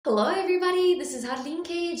Hello everybody, this is Harleen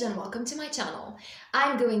Cage and welcome to my channel.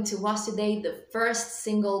 I'm going to watch today the first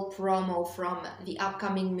single promo from the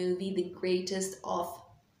upcoming movie, The Greatest of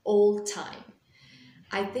All Time.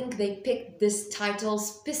 I think they picked this title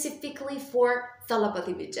specifically for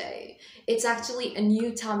Thalapathy Vijay. It's actually a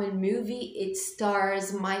new Tamil movie. It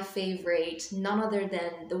stars my favorite, none other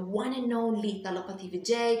than the one and only Thalapathy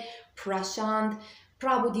Vijay, Prashanth,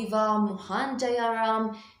 Prabhu, Mohan,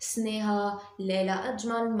 Sneha, Leila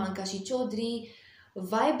Ajmal, Mankashi Chaudhary,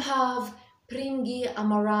 Vaibhav, Primgi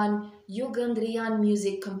Amaran, Yugandriyan,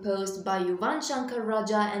 music composed by Yuvan Shankar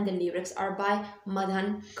Raja, and the lyrics are by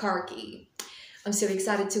Madhan Karki. I'm so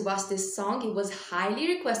excited to watch this song. It was highly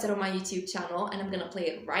requested on my YouTube channel and I'm gonna play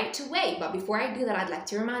it right away. But before I do that, I'd like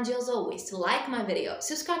to remind you as always to like my video,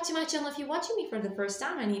 subscribe to my channel if you're watching me for the first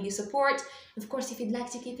time. I need your support. Of course, if you'd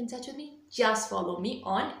like to keep in touch with me, just follow me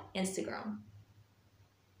on Instagram.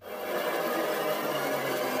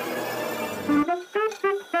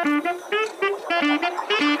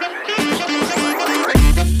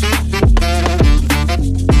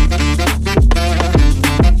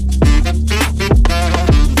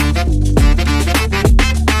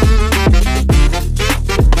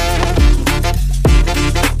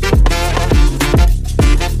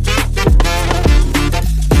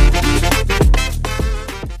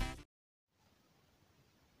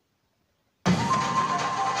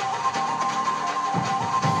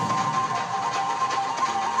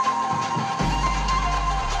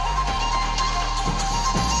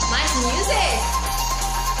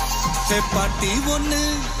 party one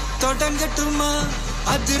தொடங்கட்டுமா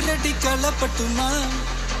அதிரடி கலப்பட்டுமா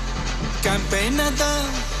campaign அதான்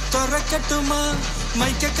திறக்கட்டுமா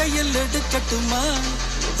மைக்க கையில் எடுக்கட்டுமா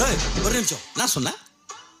ஒரு நிமிஷம் நான் சொன்னேன்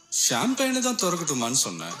champagne தான் திறக்கட்டுமான்னு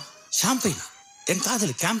சொன்னேன் ஷாம்பெயின் என்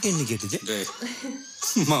காதல கேம்பெயின் கேட்டுது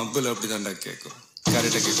மబ్బுல அப்படிதான்டா கேட்கும்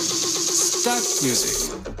கரெக்டா கேட்கும் start music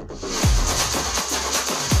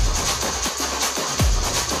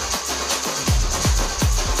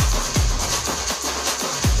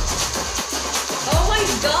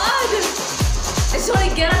I just want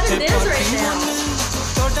to get up and dance right now.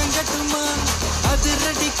 தொடங்கட்டுமா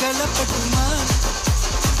அதிரடி கலப்பட்டுமா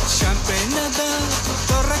ஷாம்பெயின் அதான்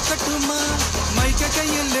திறக்கட்டுமா மைக்க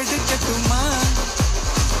கையில் எடுக்கட்டுமா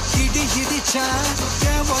ஹிடி ஹிடிச்சா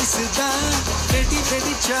என் வாய்ஸ் தான் ரெடி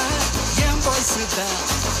ரெடிச்சா என் வாய்ஸ் தான்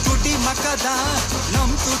குடி மக்கதான்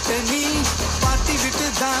நம் கூட்டணி பாட்டி விட்டு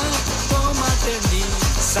தான் போமாட்ட நீ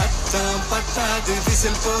சத்தம் பட்டாது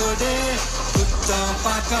விசில் போடு குத்தம்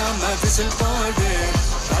பார்க்காம விசில் போடு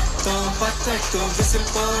ரத்தம் பத்தட்டும்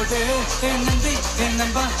விசில் போடு என் நம்பி என்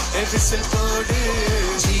நம்பா விசில் போடு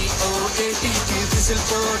GOATக்கு விசில்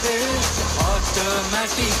போடு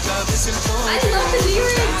ஆட்டோமேட்டிக்கா விசில் போடு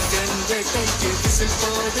வேட்டைக்கு விசில்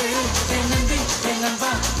போடு என் நம்பி என்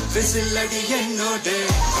நம்பா விசில் அடி என்னோடு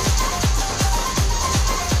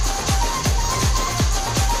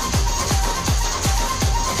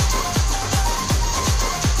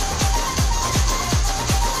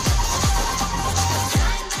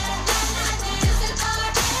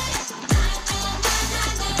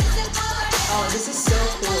This is so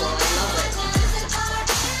cool. I love it.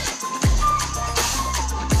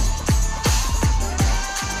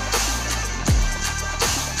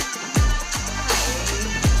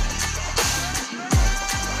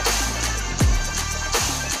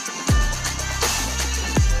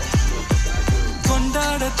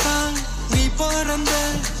 கொண்டாடத்தான் நீ பிறந்த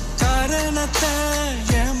காரணத்தை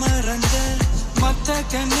ஏமறந்த மத்த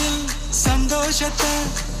கண்ணில் சந்தோஷத்தை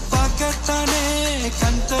பார்க்கத்தானே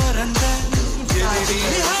கண் திறந்த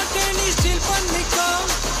நீ ஸ்டில் பண்ணிக்கோ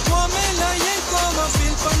மேல என் கோவம்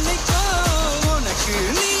ஃபீல் பண்ணிக்கோ உனக்கு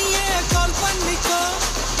நீயே கால் பண்ணிக்கோ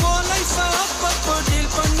லைஃப் அப்பப்போ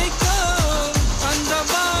டீல் பண்ணிக்கோ அந்த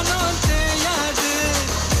வானம் தேயாது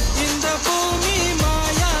இந்த பூமி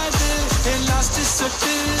மாயாது லாஸ்ட்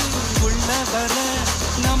சொட்டு உள்ள வர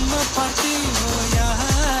நம்ம பாட்டி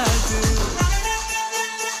நோயாது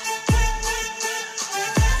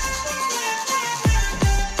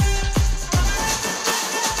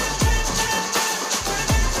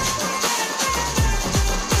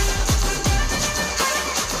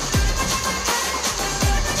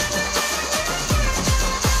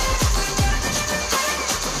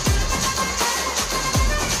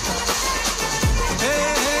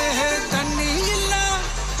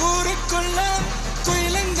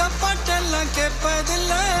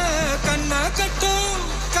கேட்பதில்ல கண்ணா கட்டும்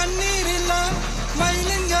கண்ணீர் இல்ல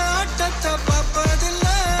மயிலுங்க ஆட்டத்தை பார்ப்பதில்ல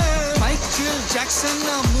மைக்கேல் ஜாக்சன்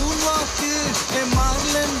மூன் வாக்கு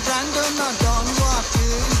மார்லன் பிராண்டோ நான் டான் வாக்கு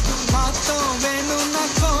மாத்தம் வேணும்னா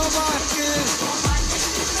கோவாக்கு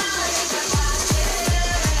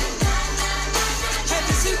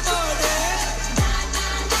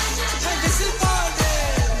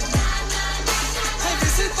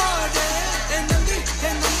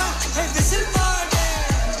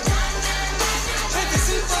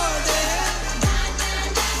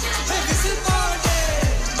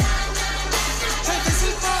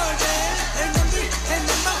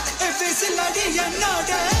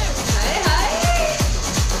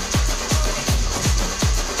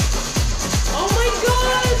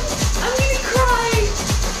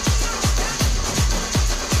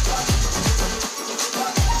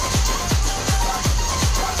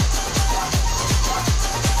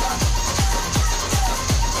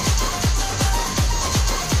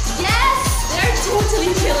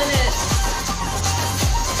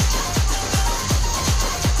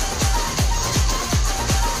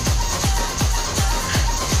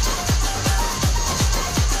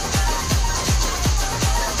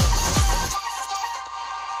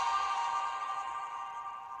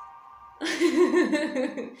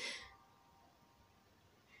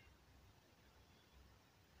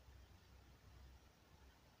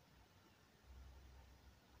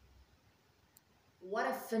What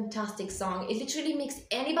a fantastic song. It literally makes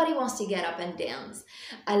anybody wants to get up and dance.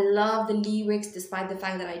 I love the lyrics despite the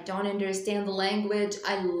fact that I don't understand the language.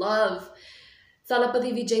 I love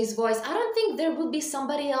Thalapathy Vijay's voice. I don't think there would be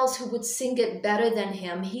somebody else who would sing it better than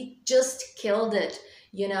him. He just killed it,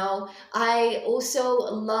 you know. I also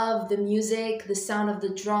love the music, the sound of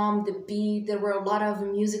the drum, the beat. There were a lot of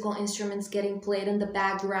musical instruments getting played in the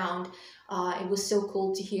background. It was so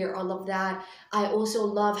cool to hear all of that. I also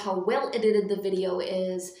love how well edited the video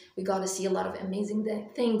is. We got to see a lot of amazing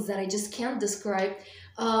things that I just can't describe.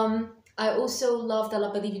 I also love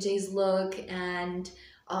Thalapathy Vijay's look, and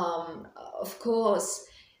of course,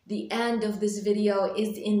 the end of this video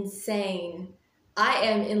is insane. I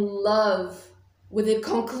am in love with the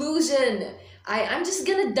conclusion. I'm just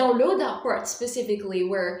gonna download that part specifically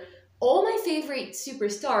where all my favorite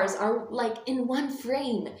superstars are like in one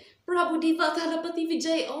frame. Prabhu, Deva, Thalapathy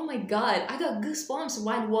Vijay, oh my god, I got goosebumps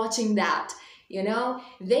while watching that. You know,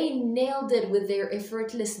 they nailed it with their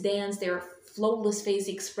effortless dance, their flawless face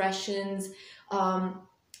expressions,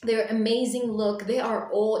 their amazing look. They are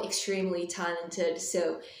all extremely talented.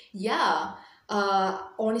 So yeah,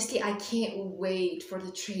 honestly, I can't wait for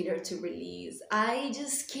the trailer to release. I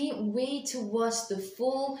just can't wait to watch the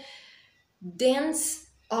full dance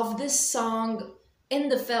of this song in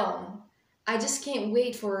the film. I just can't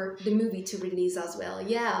wait for the movie to release as well.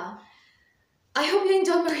 Yeah. I hope you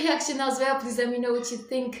enjoyed my reaction as well. Please let me know what you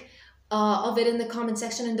think of it in the comment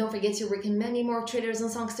section. And don't forget to recommend me more trailers and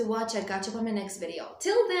songs to watch. I'll catch you on my next video.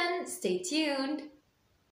 Till then, stay tuned.